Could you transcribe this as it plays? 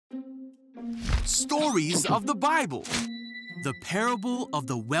Stories of the Bible. The parable of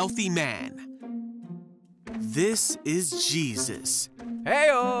the wealthy man. This is Jesus.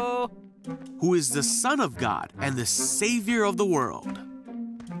 Hey-o! Who is the Son of God and the Savior of the world.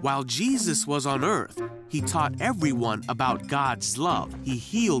 While Jesus was on earth, he taught everyone about God's love. He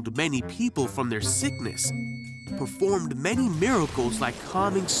healed many people from their sickness, performed many miracles like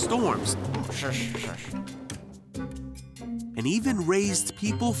calming storms, and even raised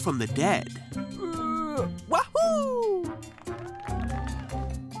people from the dead. Wahoo!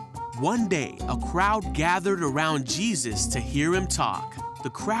 One day, a crowd gathered around Jesus to hear him talk.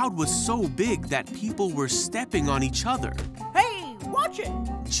 The crowd was so big that people were stepping on each other. Hey, watch it!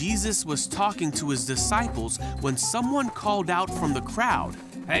 Jesus was talking to his disciples when someone called out from the crowd,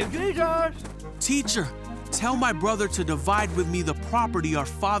 Hey, Jesus! "Teacher, tell my brother to divide with me the property our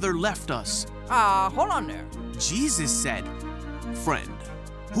father left us." Hold on there. Jesus said, "Friend,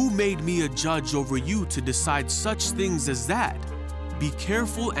 who made me a judge over you to decide such things as that? Be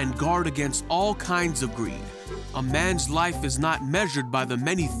careful and guard against all kinds of greed. A man's life is not measured by the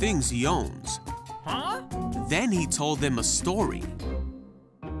many things he owns." Huh? Then he told them a story.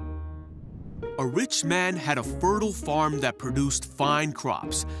 A rich man had a fertile farm that produced fine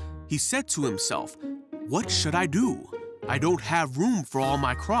crops. He said to himself, "What should I do? I don't have room for all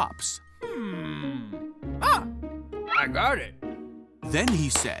my crops." I got it. Then he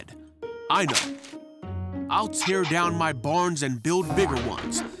said, "I know. I'll tear down my barns and build bigger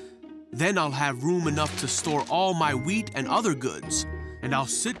ones. Then I'll have room enough to store all my wheat and other goods. And I'll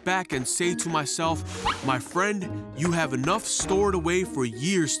sit back and say to myself, 'My friend, you have enough stored away for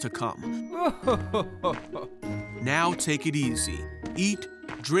years to come. Now take it easy. Eat,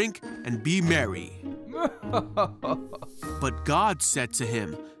 drink, and be merry.' But God said to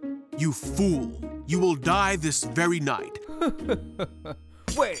him, 'You fool, you will die this very night.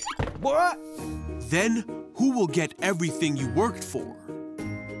 Wait, what? Then who will get everything you worked for?'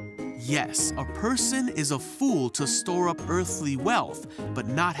 Yes, a person is a fool to store up earthly wealth, but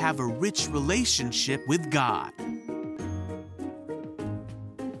not have a rich relationship with God."